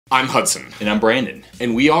I'm Hudson. And I'm Brandon.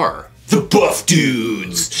 And we are the Buff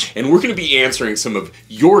Dudes. And we're going to be answering some of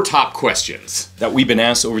your top questions That we've been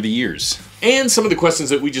asked over the years. and some of the questions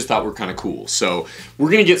that we just thought were kind of cool. So we're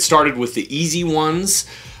going to get started with the easy ones.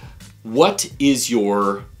 What is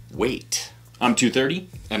your weight? I'm 230.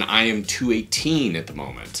 And I am 218 at the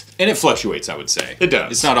moment. And it fluctuates, I would say. It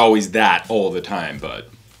does. It's not always that all the time, but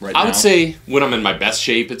right now. I would say when I'm in my best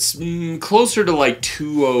shape, it's closer to like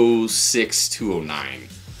 206, 209.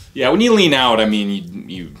 Yeah, when you lean out, I mean,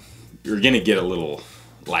 you're going to get a little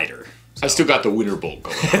lighter. I still got the winter bulk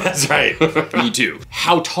going on. That's right. Me too.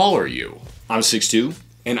 How tall are you? I'm 6'2".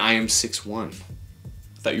 And I am 6'1". I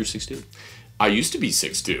thought you were 6'2". I used to be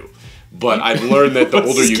 6'2", but I've learned that the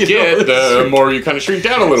older you Skin get, over the more you kind of shrink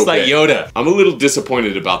down a little It's like bit. Yoda. I'm a little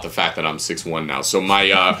disappointed about the fact that I'm 6'1" now, so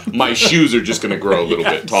my shoes are just going to grow a little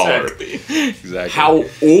bit taller. Exactly. How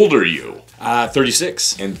old are you?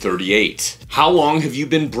 36. And 38. How long have you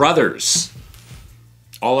been brothers?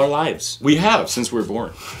 All our lives. We have. Since we were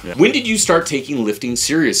born. Yeah. When did you start taking lifting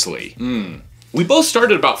seriously? We both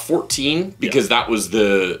started about 14 because that was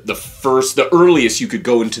the earliest you could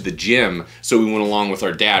go into the gym. So we went along with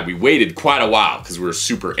our dad. We waited quite a while because we were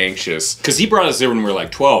super anxious. Because he brought us there when we were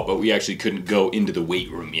like 12, but we actually couldn't go into the weight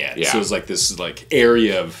room yet. Yeah. So it was like this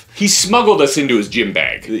area of... He smuggled us into his gym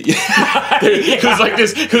bag. It was like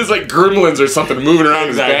this. It was like gremlins or something moving around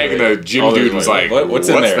his bag, and the gym dude was like, What's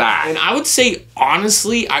in there? that?" And I would say,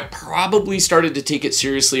 honestly, I probably started to take it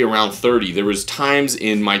seriously around 30. There was times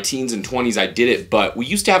in my teens and 20s I did it, but we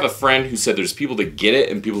used to have a friend who said there's people that get it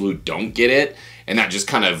and people who don't get it. And that just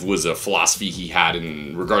kind of was a philosophy he had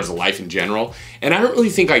in regards to life in general. And I don't really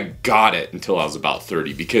think I got it until I was about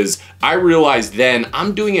 30 because I realized then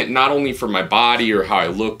I'm doing it not only for my body or how I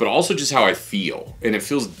look, but also just how I feel. And it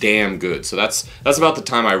feels damn good. So that's about the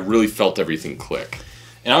time I really felt everything click.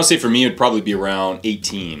 And I would say for me, it would probably be around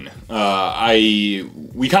 18.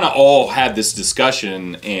 We kind of all had this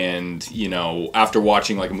discussion, and, you know, after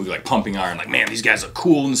watching like a movie like Pumping Iron, like, man, these guys are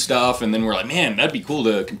cool and stuff. And then we're like, man, that'd be cool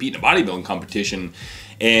to compete in a bodybuilding competition.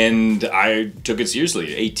 And I took it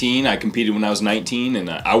seriously. 18, I competed when I was 19, and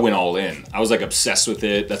I went all in. I was like obsessed with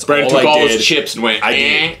it. That's Brandon all took I all did. his chips and went, I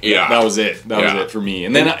did. Yeah. That was it. That was it for me.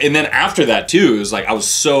 And then after that too, it was like I was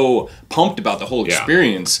so pumped about the whole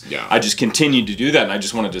experience. Yeah. I just continued to do that, and I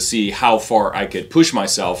just wanted to see how far I could push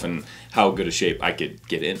myself and how good a shape I could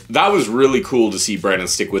get in. That was really cool to see Brandon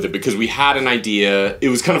stick with it because we had an idea. It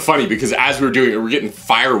was kind of funny because as we were doing it, we were getting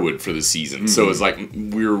firewood for the season. So it was like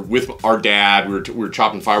we were with our dad, we were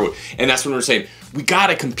chopping firewood. And that's when we were saying, we got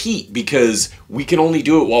to compete because we can only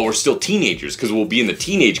do it while we're still teenagers because we'll be in the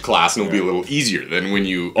teenage class and it'll be a little easier than when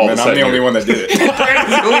you all of a sudden... I'm the only one that did it. Brandon's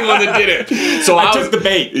the only one that did it. So I took the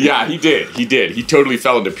bait. Yeah, he did. He totally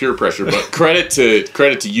fell into peer pressure. But credit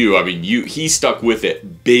to you. I mean, he stuck with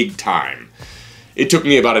it big time. It took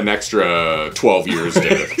me about an extra 12 years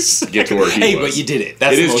to get to where he was. Hey, but you did it.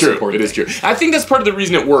 That's the most important thing. It is true. I think that's part of the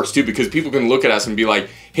reason it works, too, because people can look at us and be like,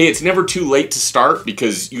 hey, it's never too late to start,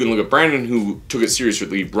 because you can look at Brandon, who took it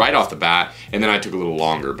seriously right off the bat, and then I took a little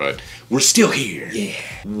longer, but we're still here. Yeah.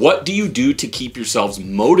 What do you do to keep yourselves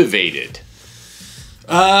motivated?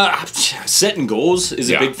 Setting goals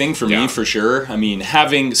is a big thing for me, for sure. I mean,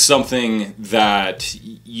 having something that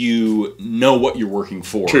you know what you're working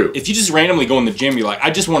for. True. If you just randomly go in the gym, you're like, I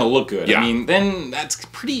just want to look good. Yeah. I mean, then that's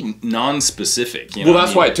pretty non-specific. You know Well,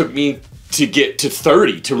 that's why it took me to get to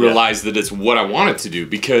 30 to realize that it's what I wanted to do,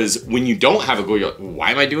 because when you don't have a goal, you're like,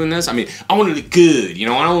 why am I doing this? I mean, I want to look good, you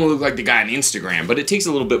know, I don't want to look like the guy on Instagram, but it takes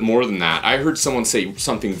a little bit more than that. I heard someone say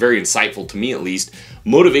something very insightful to me, at least.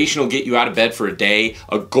 Motivation will get you out of bed for a day.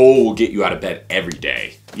 A goal will get you out of bed every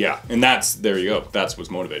day. Yeah, and there you go. That's what's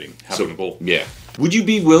motivating, having a goal. Yeah. Would you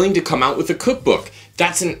be willing to come out with a cookbook?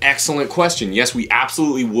 That's an excellent question. Yes, we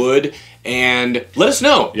absolutely would. And let us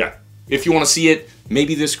know. Yeah. If you want to see it,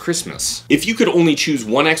 maybe this Christmas. If you could only choose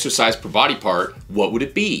one exercise per body part, what would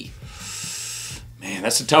it be? Man,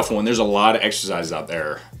 that's a tough one. There's a lot of exercises out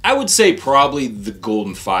there. I would say probably the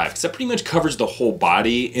Golden 5, because that pretty much covers the whole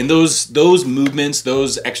body. And those movements,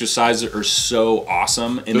 those exercises are so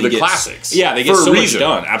awesome. And They're the classics. Yeah, they get For a so much reason.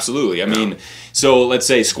 done. Absolutely. I mean, so let's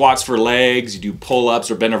say squats for legs, you do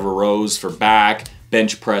pull-ups or bent over rows for back,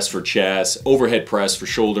 bench press for chest, overhead press for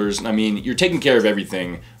shoulders. I mean, you're taking care of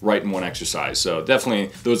everything right in one exercise. So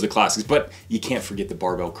definitely those are the classics. But you can't forget the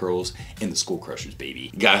barbell curls and the skull crushers, baby.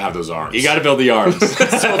 You gotta have those arms. You got to build the arms.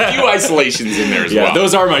 So a few isolations in there as Yeah, well.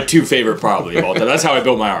 those are my two favorite probably of all time. That's how I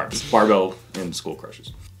built my arms. Barbell and skull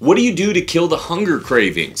crushers. What do you do to kill the hunger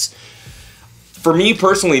cravings? For me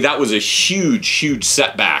personally, that was a huge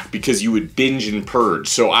setback because you would binge and purge.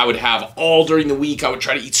 So I would have all during the week, I would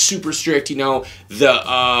try to eat super strict, you know,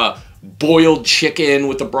 the boiled chicken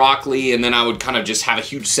with the broccoli, and then I would kind of just have a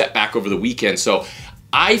huge setback over the weekend. So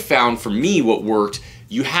I found for me what worked,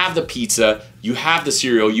 you have the pizza, you have the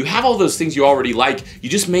cereal, you have all those things you already like, you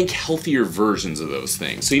just make healthier versions of those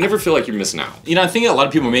things. So you never feel like you're missing out. You know, I think a lot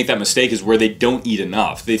of people make that mistake is where they don't eat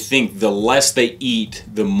enough. They think the less they eat,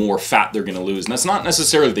 the more fat they're gonna lose. And that's not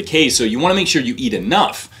necessarily the case, so you wanna make sure you eat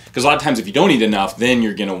enough. Because a lot of times if you don't eat enough, then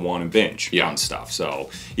you're gonna wanna binge on stuff. So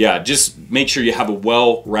yeah, just make sure you have a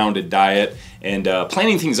well-rounded diet, and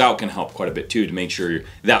planning things out can help quite a bit too, to make sure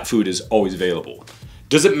that food is always available.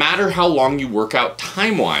 Does it matter how long you work out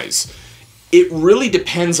time-wise? It really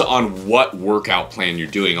depends on what workout plan you're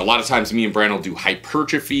doing. A lot of times me and Brandon will do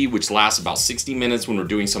hypertrophy, which lasts about 60 minutes when we're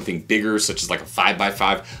doing something bigger, such as like a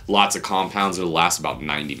 5x5, lots of compounds, it'll last about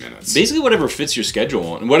 90 minutes. Basically whatever fits your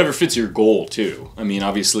schedule and whatever fits your goal too. I mean,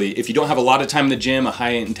 obviously, if you don't have a lot of time in the gym, a high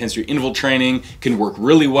intensity interval training can work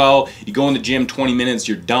really well. You go in the gym 20 minutes,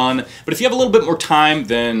 you're done. But if you have a little bit more time,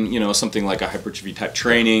 then, you know, something like a hypertrophy type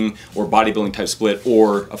training or bodybuilding type split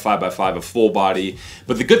or a 5x5, a full body.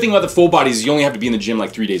 But the good thing about the full body is you only have to be in the gym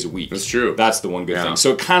like 3 days a week. That's true. That's the one good thing.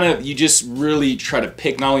 So kind of, you just really try to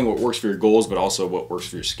pick not only what works for your goals, but also what works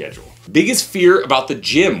for your schedule. Biggest fear about the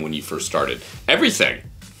gym when you first started? Everything.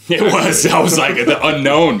 It was. I was like the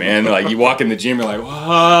unknown, man. Like you walk in the gym, you're like,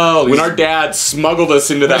 whoa. When our dad smuggled us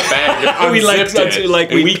into that bag and unzipped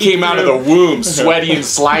it, and we came out of the womb sweaty and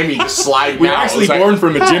slimy, just sliding out. We were actually born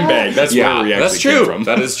from a gym bag. That's where we actually came from.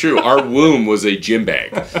 That is true. Our womb was a gym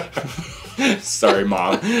bag. Sorry,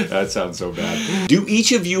 Mom. That sounds so bad. Do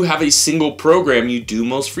each of you have a single program you do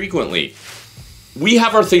most frequently? We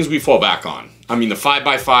have our things we fall back on. I mean, the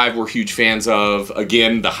 5x5 we're huge fans of.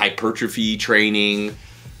 Again, the hypertrophy training.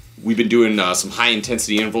 We've been doing some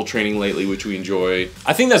high-intensity interval training lately, which we enjoy.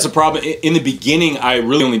 I think that's a problem. In the beginning, I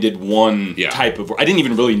really only did one type of... I didn't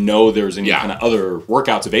even really know there was any kind of other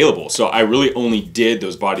workouts available. So I really only did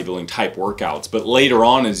those bodybuilding type workouts. But later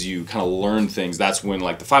on, as you kind of learn things, that's when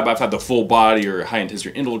like the 5x5, the full body or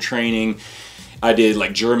high-intensity interval training... I did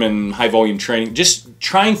like German high volume training. Just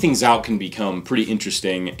trying things out can become pretty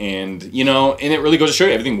interesting, and you know, and it really goes to show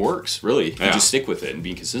you everything works. Really, you just stick with it and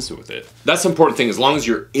be consistent with it. That's the important thing. As long as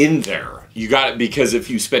you're in there, you got it. Because if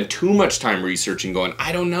you spend too much time researching, going,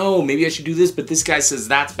 I don't know, maybe I should do this, but this guy says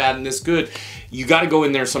that's bad and this good. You got to go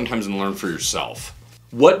in there sometimes and learn for yourself.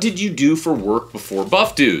 What did you do for work before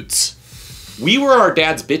Buff Dudes? We were our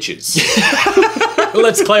dad's bitches.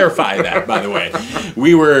 Let's clarify that, by the way.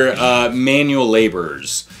 We were manual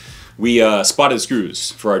laborers. We spotted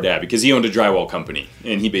screws for our dad because he owned a drywall company,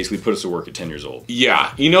 and he basically put us to work at 10 years old.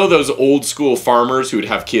 Yeah, you know those old school farmers who would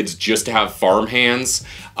have kids just to have farm hands?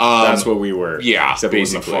 That's what we were. Yeah, except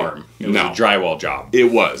basically. It wasn't a farm. It was a drywall job.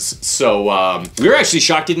 It was. So we were actually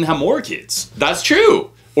shocked he didn't have more kids. That's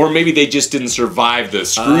true. Or maybe they just didn't survive the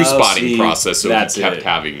screw spotting process, so we kept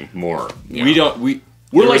having more. Yeah.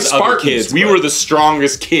 We're like Spartans. Kids, we were the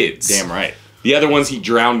strongest kids. Damn right. The other ones he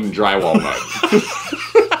drowned in drywall mud.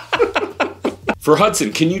 For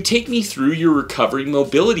Hudson, can you take me through your recovery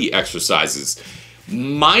mobility exercises?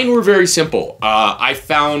 Mine were very simple. I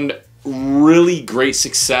found really great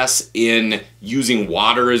success in using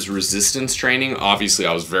water as resistance training. Obviously,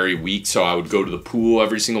 I was very weak, so I would go to the pool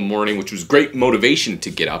every single morning, which was great motivation to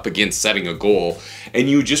get up, again, setting a goal. And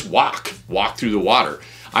you just walk through the water.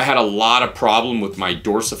 I had a lot of problem with my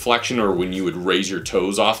dorsiflexion, or when you would raise your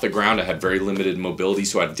toes off the ground. I had very limited mobility,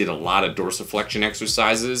 so I did a lot of dorsiflexion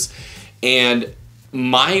exercises. And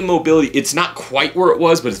my mobility, it's not quite where it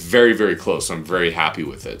was, but it's very, very close. So I'm very happy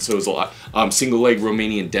with it. So it was a lot. Single leg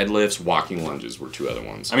Romanian deadlifts, walking lunges were two other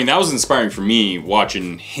ones. I mean, that was inspiring for me,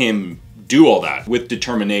 watching him do all that with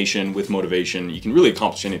determination, with motivation. You can really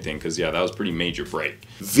accomplish anything, because that was a pretty major break.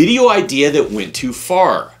 Video idea that went too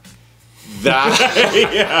far. That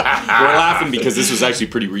we're laughing because this was actually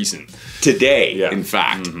pretty recent. Today, in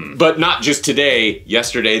fact. But not just today,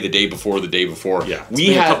 yesterday, the day before, the day before. Yeah, it's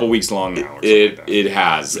been a couple weeks long now. It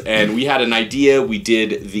has. And we had an idea. We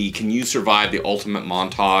did the Can You Survive the Ultimate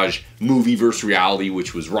Montage movie versus reality,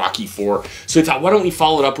 which was Rocky IV. So I thought, why don't we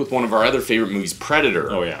follow it up with one of our other favorite movies, Predator?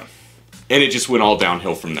 Oh, yeah. And it just went all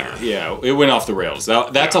downhill from there. Yeah, it went off the rails.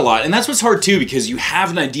 That's a lot. And that's what's hard, too, because you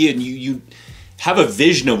have an idea and you have a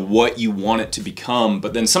vision of what you want it to become,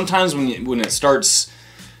 but then sometimes when it starts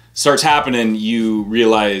happening, you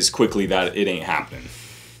realize quickly that it ain't happening.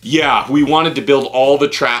 Yeah, we wanted to build all the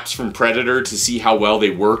traps from Predator to see how well they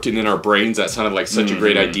worked, and in our brains that sounded like such a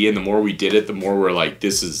great idea. And the more we did it, the more we're like,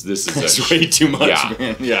 this is That's way too much,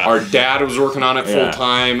 man. Yeah. Our dad was working on it full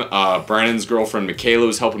time. Brandon's girlfriend Michaela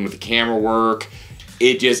was helping with the camera work.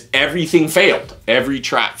 It just, everything failed. Every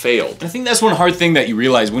trap failed. I think that's one hard thing that you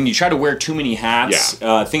realize when you try to wear too many hats,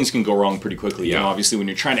 things can go wrong pretty quickly. You know, obviously when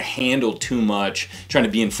you're trying to handle too much, trying to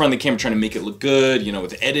be in front of the camera, trying to make it look good, you know, with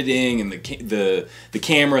the editing and the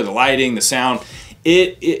camera, the lighting, the sound,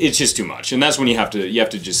 it's just too much. And that's when you have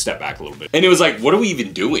to just step back a little bit. And it was like, what are we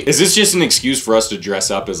even doing? Is this just an excuse for us to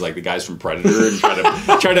dress up as like the guys from Predator and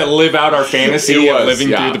try to live out our fantasy of living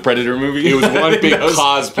through the Predator movie? It was one big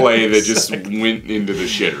cosplay that just went into the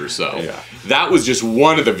shitter. So that was just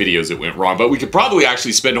one of the videos that went wrong. But we could probably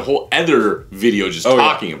actually spend a whole other video just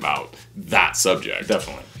talking about that subject.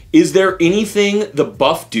 Definitely. Is there anything the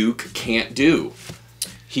Buff Duke can't do?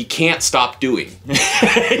 He can't stop doing.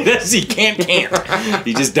 He can't.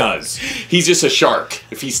 He just does. He's just a shark.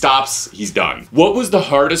 If he stops, he's done. What was the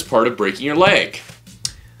hardest part of breaking your leg?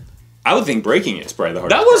 I would think breaking it is probably the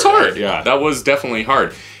hardest part. That was hard. Right? Yeah. That was definitely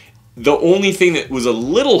hard. The only thing that was a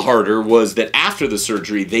little harder was that after the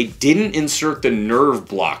surgery, they didn't insert the nerve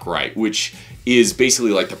block right, which is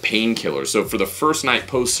basically like the painkiller. So for the first night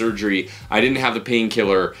post-surgery, I didn't have the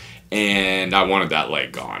painkiller, and I wanted that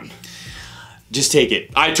leg gone. Just take it.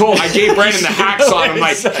 I gave Brandon the hacksaw. I'm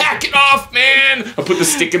like, hack it off, man. I put the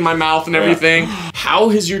stick in my mouth and everything. How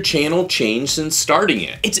has your channel changed since starting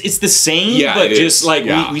it? It's the same, but just like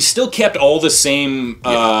we still kept all the same,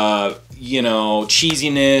 you know,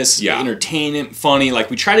 cheesiness, entertainment, funny. Like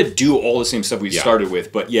we try to do all the same stuff we started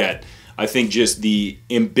with, but yet I think just the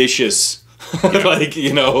ambitious. Like,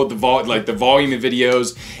 you know, the volume of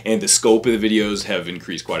videos and the scope of the videos have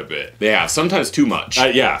increased quite a bit. They have, sometimes too much.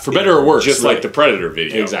 For better or worse. Just like the Predator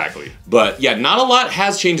video. Exactly. But yeah, not a lot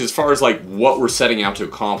has changed as far as like what we're setting out to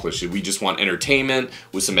accomplish. We just want entertainment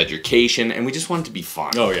with some education, and we just want it to be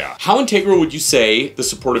fun. Oh yeah. How integral would you say the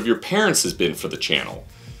support of your parents has been for the channel?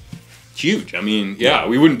 Huge. I mean,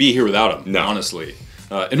 we wouldn't be here without them, honestly.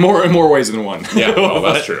 In more ways than one. Yeah, well,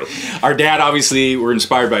 that's true. Our dad, obviously, we're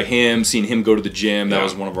inspired by him, seeing him go to the gym. That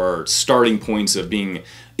was one of our starting points of being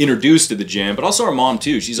introduced to the gym. But also our mom,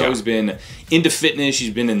 too. She's always been into fitness.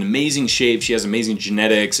 She's been in amazing shape. She has amazing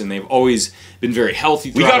genetics, and they've always been very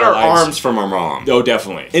healthy throughout We got our lives. arms from our mom. Oh,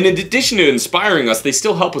 definitely. And in addition to inspiring us, they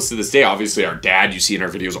still help us to this day. Obviously, our dad you see in our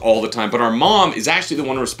videos all the time, but our mom is actually the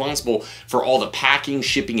one responsible for all the packing,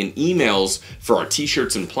 shipping, and emails for our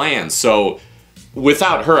t-shirts and plans. So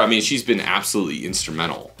without her, I mean, she's been absolutely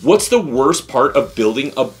instrumental. What's the worst part of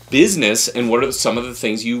building a business, and what are some of the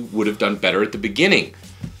things you would have done better at the beginning?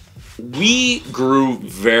 We grew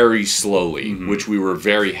very slowly, which we were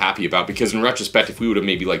very happy about, because in retrospect, if we would have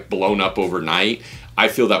maybe like blown up overnight, I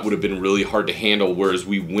feel that would have been really hard to handle, whereas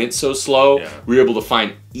we went so slow, we were able to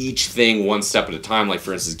find each thing one step at a time, like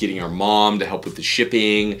for instance, getting our mom to help with the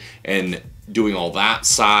shipping and doing all that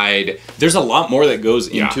side. There's a lot more that goes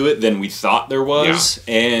into it than we thought there was,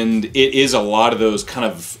 and it is a lot of those kind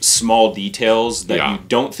of small details that you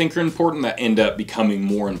don't think are important that end up becoming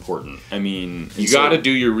more important. I mean, you got to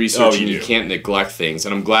do your research, and you can't neglect things,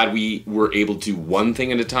 and I'm glad we were able to do one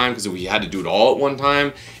thing at a time, because if we had to do it all at one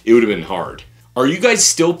time, it would have been hard. Are you guys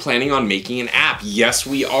still planning on making an app? Yes,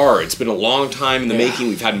 we are. It's been a long time in the making.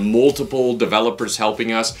 We've had multiple developers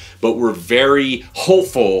helping us, but we're very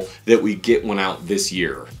hopeful that we get one out this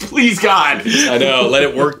year. Please, God. I know. Let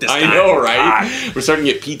it work this time. I know, right? God. We're starting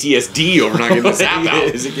to get PTSD over not getting this app out.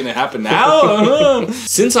 Is it going to happen now?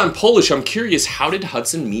 Since I'm Polish, I'm curious, how did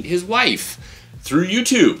Hudson meet his wife? Through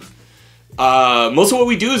YouTube. Most of what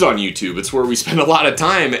we do is on YouTube. It's where we spend a lot of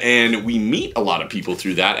time, and we meet a lot of people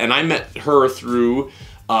through that. And I met her through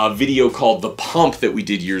a video called The Pump that we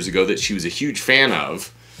did years ago that she was a huge fan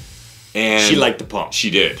of. And she liked The Pump. She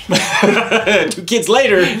did. 2 kids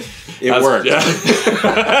later, it worked. Yeah.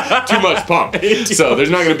 Too much pump. So there's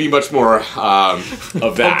not going to be much more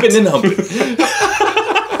of that. Pumping and humping.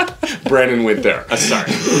 Brandon went there. Sorry.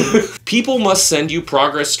 People must send you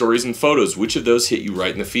progress stories and photos. Which of those hit you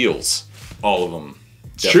right in the feels? All of them.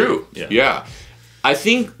 It's true. Yeah. I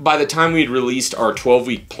think by the time we had released our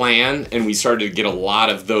 12-week plan and we started to get a lot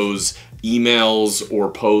of those emails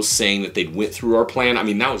or posts saying that they'd went through our plan, I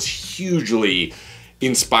mean, that was hugely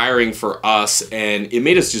inspiring for us, and it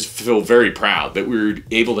made us just feel very proud that we were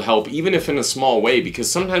able to help, even if in a small way,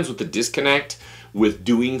 because sometimes with the disconnect with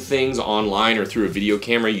doing things online or through a video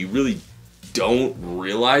camera, you really don't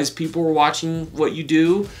realize people are watching what you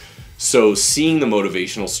do. So seeing the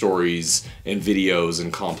motivational stories and videos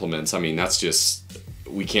and compliments, I mean, that's just,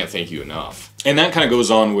 we can't thank you enough. And that kind of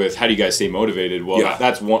goes on with how do you guys stay motivated? Well, Yeah.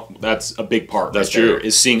 that's a big part. That's right there, true.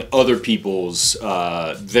 is seeing other people's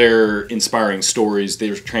their inspiring stories,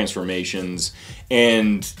 their transformations,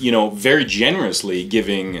 and very generously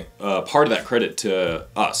giving part of that credit to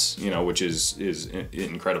us. Which is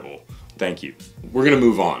incredible. Thank you. We're gonna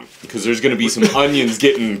move on because there's gonna be some onions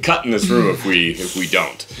getting cut in this room if we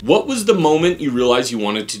don't. What was the moment you realized you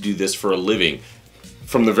wanted to do this for a living?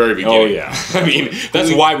 From the very beginning. Oh yeah. I mean,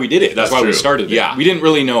 That's why we did it. That's why we true. started it. Yeah. We didn't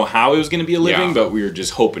really know how it was going to be a living, Yeah. but we were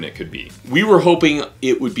just hoping it could be. we were hoping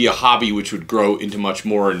it would be a hobby which would grow into much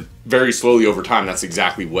more, and very slowly over time that's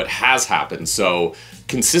exactly what has happened. So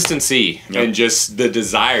consistency and just the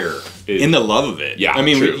desire In the love of it. Yeah, I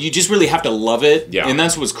mean, true. you just really have to love it. Yeah. And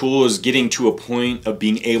that's what's cool, is getting to a point of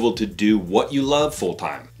being able to do what you love full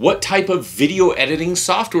time. What type of video editing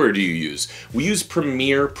software do you use? We use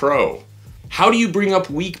Premiere Pro. How do you bring up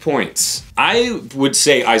weak points? I would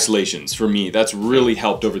say isolations for me. That's really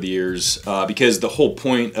helped over the years because the whole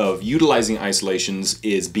point of utilizing isolations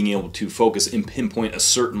is being able to focus and pinpoint a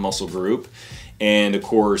certain muscle group. And of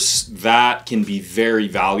course, that can be very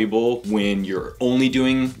valuable when you're only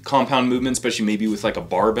doing compound movements, especially maybe with like a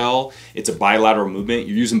barbell. It's a bilateral movement.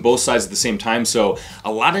 You're using both sides at the same time. So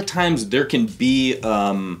a lot of times there can be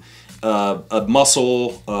a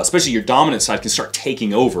muscle, especially your dominant side, can start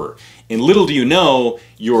taking over. And little do you know,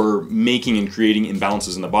 you're making and creating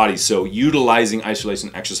imbalances in the body. So utilizing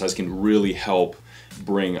isolation exercise can really help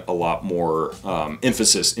bring a lot more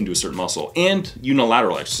emphasis into a certain muscle. And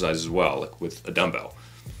unilateral exercise as well, like with a dumbbell.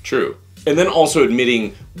 True. And then also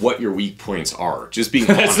admitting what your weak points are. Just being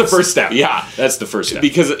That's honest. the first step. Yeah. That's the first step.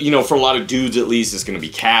 Because, for a lot of dudes at least, it's going to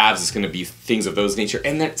be calves, it's going to be things of those nature.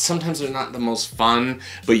 And that sometimes they're not the most fun,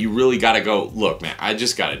 but you really got to go, look, man, I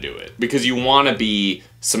just got to do it. Because you want to be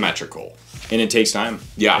symmetrical. And it takes time.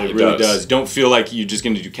 Yeah, it really does. Don't feel like you're just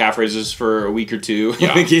going to do calf raises for a week or two.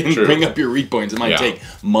 Yeah, and true. bring up your weak points. It might Yeah. take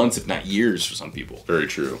months, if not years, for some people. Very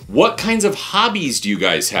true. What kinds of hobbies do you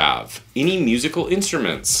guys have? Any musical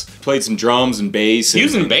instruments? Played some drums and bass. He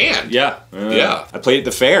was in band. Yeah. Yeah. I played at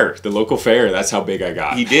the fair, the local fair. That's how big I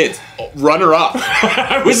got. He did. Runner up.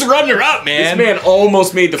 I was runner up, man. This man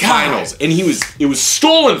almost made the finals, and it was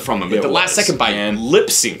stolen from him at It the last was, second by man. lip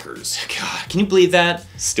syncers. God, can you believe that?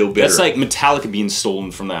 Still bitter. That's like Metallica being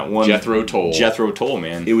stolen from that one. Jethro Tull. Jethro Tull,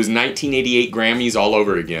 man. It was 1988 Grammys all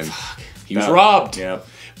over again. He was That- robbed. Yeah.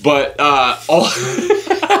 But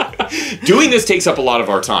doing this takes up a lot of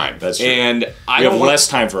our time. That's true. And I We don't have want- less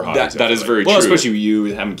time for hobbies. That is very well, true. especially with you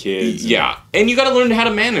having kids. Yeah, and you got to learn how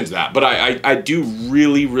to manage that. But I do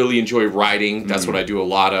really, really enjoy writing. That's what I do a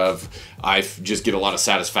lot of. Just get a lot of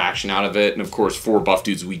satisfaction out of it. And of course, for Buff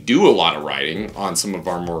Dudes, we do a lot of writing on some of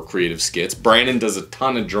our more creative skits. Brandon does a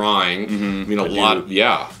ton of drawing. I mean, a lot.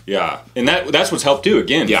 Yeah. Yeah, and that's what's helped too.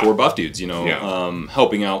 Again, Yeah. for Buff Dudes,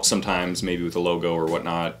 helping out sometimes maybe with a logo or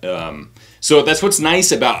whatnot. So that's what's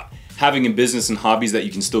nice about having a business and hobbies, that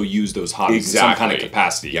you can still use those hobbies in some kind of Exactly.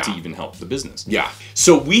 capacity Yeah. to even help the business. Yeah.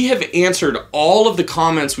 So we have answered all of the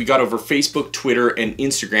comments we got over Facebook, Twitter, and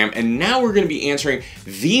Instagram, and now we're going to be answering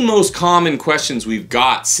the most common questions we've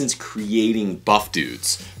got since creating Buff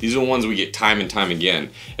Dudes. These are the ones we get time and time again.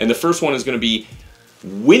 And the first one is going to be,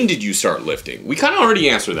 when did you start lifting? We kind of already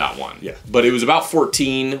answered that one. Yeah. But it was about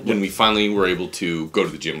 14 when we finally were able to go to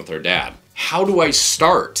the gym with our dad. How do I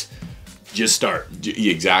start? Just start.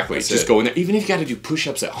 Exactly. That's Just it. go in there. Even if you got to do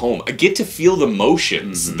push-ups at home, I get to feel the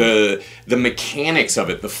motions, the mechanics of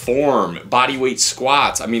it, the form, body weight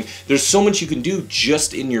squats. I mean, there's so much you can do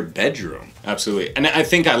just in your bedroom. Absolutely. And I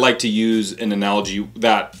think I like to use an analogy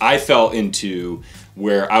that I fell into,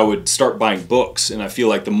 where I would start buying books, and I feel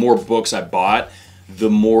like the more books I bought, the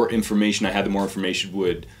more information I had, the more information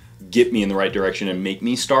would get me in the right direction and make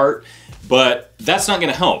me start. But that's not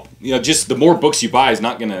going to help. Just the more books you buy is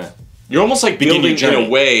not going to... You're almost like Begin building your in journey. a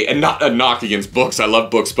way, and not a knock against books. I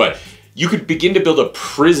love books, but you could begin to build a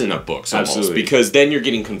prison of books almost. Absolutely. Because then you're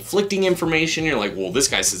getting conflicting information. You're like, well, this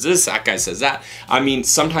guy says this, that guy says that. I mean,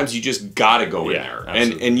 sometimes you just gotta go in Yeah, there.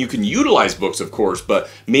 absolutely. And you can utilize books, of course, but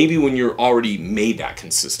maybe when you're already made that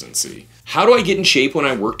consistency. How do I get in shape when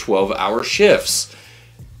I work 12-hour shifts?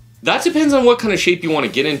 That depends on what kind of shape you want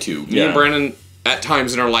to get into. Me Yeah. and Brandon, at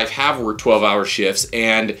times in our life, have worked 12-hour shifts,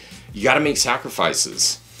 and you gotta make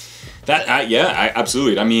sacrifices.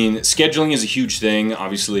 Absolutely. I mean, scheduling is a huge thing.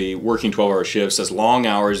 Obviously, working 12-hour shifts, that's long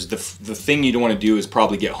hours. The thing you don't want to do is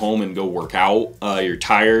probably get home and go work out. You're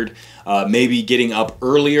tired. Maybe getting up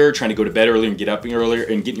earlier, trying to go to bed earlier and get up earlier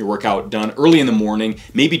and getting your workout done early in the morning.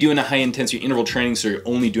 Maybe doing a high-intensity interval training so you're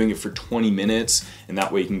only doing it for 20 minutes, and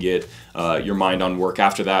that way you can get your mind on work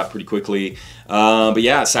after that pretty quickly. But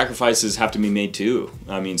yeah, sacrifices have to be made too.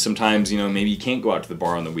 I mean, sometimes, maybe you can't go out to the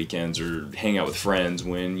bar on the weekends or hang out with friends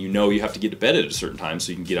when you have to get to bed at a certain time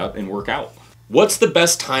so you can get up and work out. What's the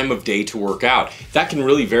best time of day to work out? That can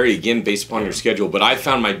really vary, again, based upon your schedule, but I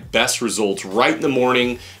found my best results right in the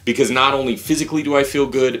morning because not only physically do I feel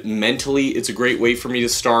good, mentally it's a great way for me to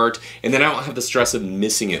start, and then I don't have the stress of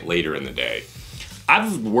missing it later in the day.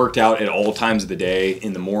 I've worked out at all times of the day,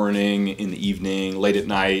 in the morning, in the evening, late at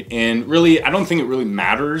night, and really, I don't think it really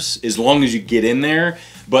matters as long as you get in there.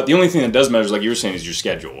 But the only thing that does matter, like you were saying, is your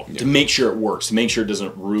schedule. Yeah. To make sure it works, to make sure it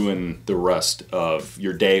doesn't ruin the rest of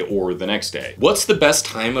your day or the next day. What's the best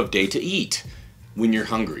time of day to eat? When you're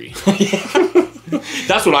hungry.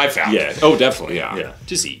 That's what I found. Yeah. Oh, definitely. Yeah.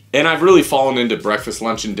 Just eat. And I've really fallen into breakfast,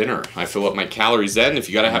 lunch, and dinner. I fill up my calories then. If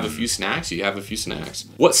you got to have a few snacks, you have a few snacks.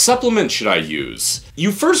 What supplements should I use?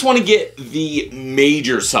 You first want to get the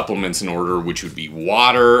major supplements in order, which would be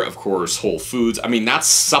water, of course, whole foods. I mean, that's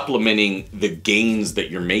supplementing the gains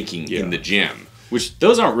that you're making in the gym. Which,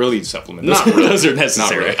 those aren't really supplements. Not really. Those are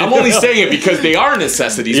necessary. Really. I'm only saying it because they are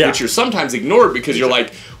necessities, which are sometimes ignored because you're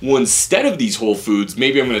like, well, instead of these whole foods,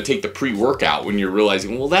 maybe I'm going to take the pre-workout when you're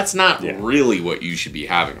realizing, well, that's not really what you should be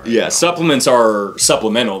having right now. Supplements are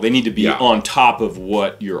supplemental. They need to be on top of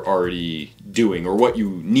what you're already doing or what you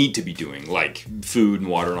need to be doing, like food and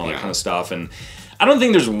water and all that kind of stuff. And I don't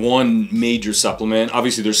think there's one major supplement.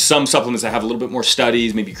 Obviously, there's some supplements that have a little bit more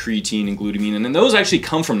studies, maybe creatine and glutamine, and then those actually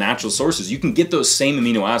come from natural sources. You can get those same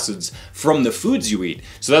amino acids from the foods you eat.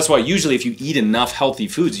 So that's why usually if you eat enough healthy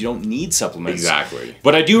foods, you don't need supplements. Exactly.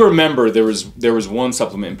 But I do remember there was one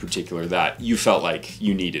supplement in particular that you felt like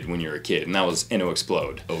you needed when you were a kid, and that was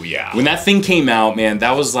NO-Xplode. Oh, yeah. When that thing came out, man,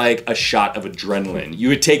 that was like a shot of adrenaline. You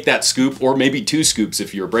would take that scoop, or maybe 2 scoops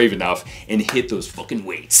if you were brave enough, and hit those fucking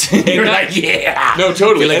weights. And you're like, yeah! No,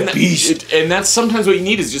 totally. Like and that's sometimes what you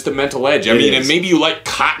need is just a mental edge. I mean, and maybe you like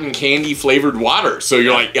cotton candy flavored water, so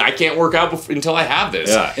you're like, I can't work out until I have this.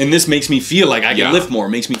 Yeah, and this makes me feel like I can lift more. It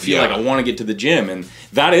makes me feel like I want to get to the gym, and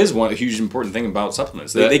that is a huge important thing about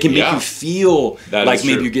supplements. They can make you feel like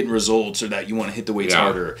maybe you're getting results or that you want to hit the weights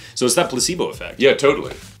harder. So it's that placebo effect. Yeah,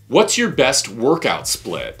 totally. What's your best workout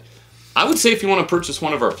split? I would say if you want to purchase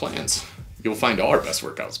one of our plans, you'll find all our best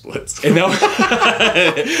workout splits. And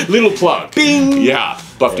little plug. Bing! Yeah.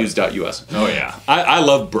 Buffdudes.us. Oh, yeah. I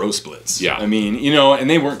love bro splits. Yeah. I mean, and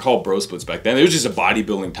they weren't called bro splits back then. It was just a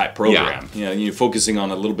bodybuilding type program. Yeah. You're focusing on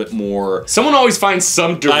a little bit more. Someone always finds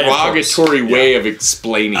some derogatory way of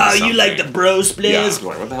explaining something. Oh, you like the bro splits? Yeah.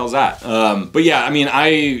 What the hell's that? But yeah, I mean,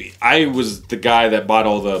 I was the guy that bought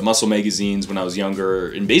all the muscle magazines when I was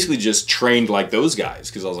younger and basically just trained like those guys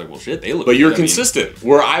because I was like, well, shit, they look But you're consistent,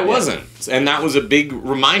 where I wasn't. And that was a big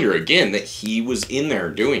reminder, again, that he was in there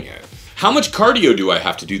doing it. How much cardio do I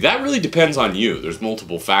have to do? That really depends on you. There's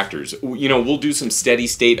multiple factors. We'll do some steady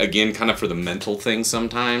state, again, kind of for the mental thing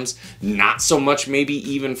sometimes. Not so much maybe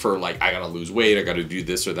even for like, I gotta lose weight, I gotta do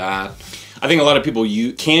this or that. I think a lot of people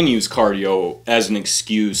can use cardio as an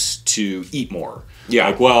excuse to eat more. Yeah.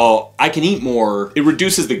 Like, well, I can eat more. It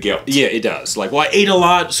reduces the guilt. Yeah, it does. Like, well, I ate a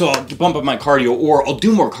lot, so I'll bump up my cardio, or I'll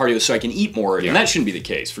do more cardio so I can eat more. And that shouldn't be the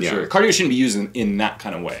case, for sure. Cardio shouldn't be used in that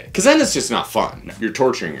kind of way. Because then it's just not fun. No. You're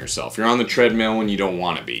torturing yourself. You're on the treadmill when you don't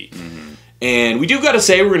want to be. Mm-hmm. And we do got to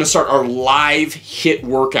say, we're going to start our live HIIT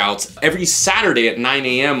workouts every Saturday at 9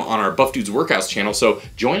 a.m. on our Buff Dudes Workouts channel. So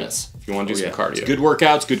join us if you want to do some cardio. It's good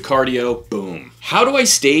workouts, good cardio, boom. How do I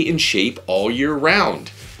stay in shape all year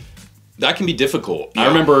round? That can be difficult. Yeah. I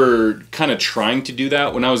remember kind of trying to do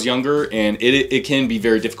that when I was younger, and it can be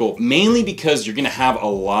very difficult, mainly because you're going to have a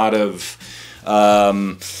lot of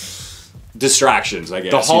distractions, I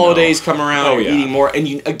guess. The holidays come around, you're eating more, and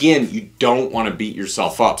you don't want to beat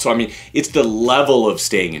yourself up. So, I mean, it's the level of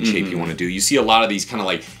staying in shape you want to do. You see a lot of these kind of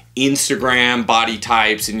like Instagram body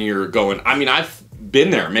types, and you're going, I mean, I've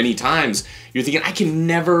been there many times. You're thinking, I can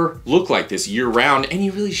never look like this year round, and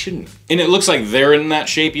you really shouldn't. And it looks like they're in that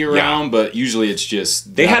shape year round, but usually it's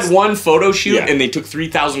just... They had one photo shoot, and they took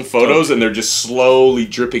 3,000 photos, and they're just slowly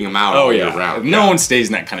dripping them out all year round. No one stays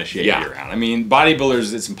in that kind of shape year round. I mean,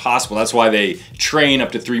 bodybuilders, it's impossible. That's why they train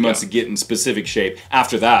up to 3 months to get in specific shape.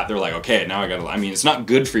 After that, they're like, okay, now I gotta... I mean, it's not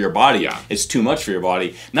good for your body. Yeah. It's too much for your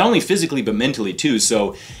body. Not only physically, but mentally, too.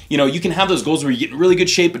 So, you can have those goals where you get in really good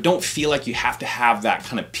shape, but don't feel like you have to have that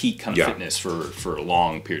kind of peak kind of fitness for a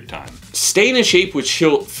long period of time. Stay in a shape which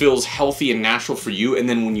feels healthy and natural for you, and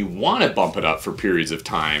then when you want to bump it up for periods of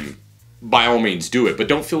time, by all means do it, but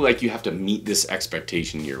don't feel like you have to meet this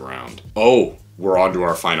expectation year round. Oh, we're on to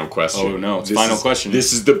our final question. Oh no, it's the final question.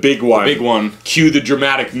 This is the big one. The big one. Cue the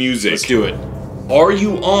dramatic music. Let's do it. Are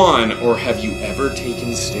you on or have you ever taken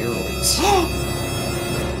steroids?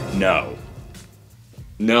 No.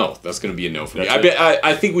 No, that's going to be a no for me. That's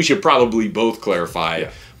I think we should probably both clarify.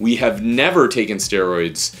 Yeah. We have never taken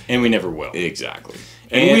steroids. And we never will. Exactly.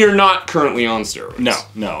 And we are not currently on steroids.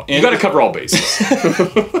 No. You got to cover all bases.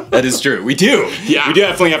 That is true. We do. Yeah. We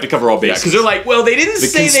definitely have to cover all bases. Because they're like, well, they didn't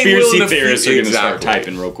say they will. Conspiracy theorists are going to start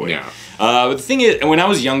typing real quick. Yeah. But the thing is, when I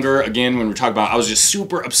was younger, again, when we're talking about, I was just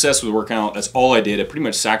super obsessed with working out. That's all I did. I pretty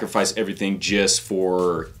much sacrificed everything just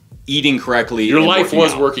for eating correctly. Your life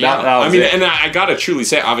was working out. That was it. and I gotta truly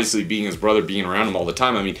say, obviously, being his brother, being around him all the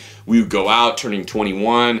time, I mean, we would go out, turning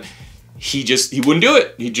 21. He wouldn't do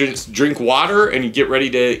it. He'd just drink water and he'd get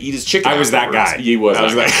ready to eat his chicken. I was that guy. He was. I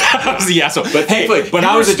was the asshole. But hey, when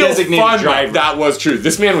I was a designated driver, that was true.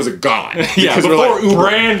 This man was a god. Yeah, Because before like, Uber.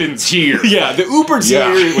 Brandon's here. Yeah, the Uber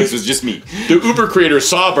tier was just me. The Uber creator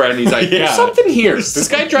saw Brandon. He's like, there's something here. This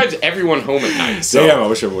guy drives everyone home at night. So. Damn, I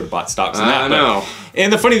wish I would have bought stocks in that. I know.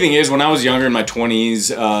 And the funny thing is, when I was younger, in my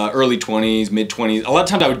 20s, early 20s, mid 20s, a lot of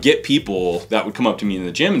times I would get people that would come up to me in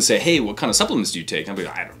the gym and say, "Hey, what kind of supplements do you take?" And I'd be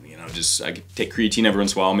like, "I don't know, I could take creatine every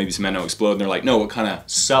once in a while, maybe some Nano Explode." And they're like, "No, what kind of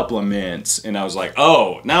supplements?" And I was like,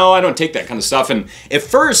 "Oh, no, I don't take that kind of stuff." And at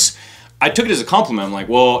first, I took it as a compliment. I'm like,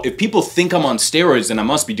 well, if people think I'm on steroids, then I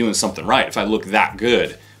must be doing something right if I look that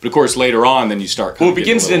good. But of course, later on, then you start. Well, it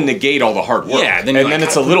begins to negate all the hard work. Yeah, then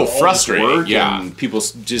it's a little frustrating. Yeah, and people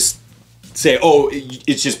just say, "Oh,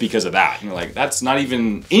 it's just because of that." And you're like, that's not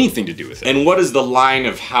even anything to do with it. And what is the line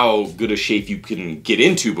of how good a shape you can get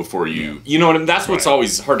into before you know what I mean? That's what's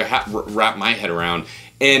always hard to wrap my head around.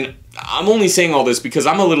 And I'm only saying all this because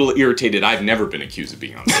I'm a little irritated. I've never been accused of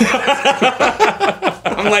being on steroids.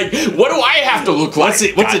 I'm like, what do I have to look like?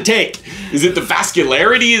 What's it take? Is it the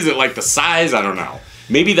vascularity? Is it like the size? I don't know.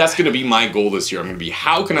 Maybe that's going to be my goal this year. I'm going to be,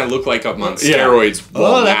 how can I look like I'm on steroids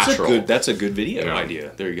while natural? That's a good video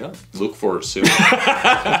idea. There you go. Look for it soon.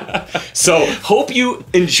 So, hope you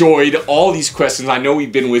enjoyed all these questions. I know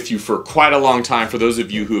we've been with you for quite a long time. For those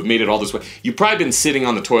of you who have made it all this way, you've probably been sitting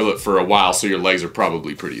on the toilet for a while, so your legs are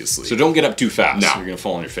probably pretty asleep. So don't get up too fast. No. You're going to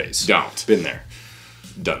fall on your face. Don't. Been there.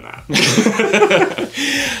 Done that.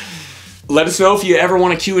 Let us know if you ever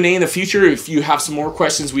want a Q&A in the future, if you have some more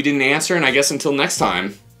questions we didn't answer, and I guess until next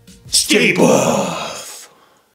time, stay buff!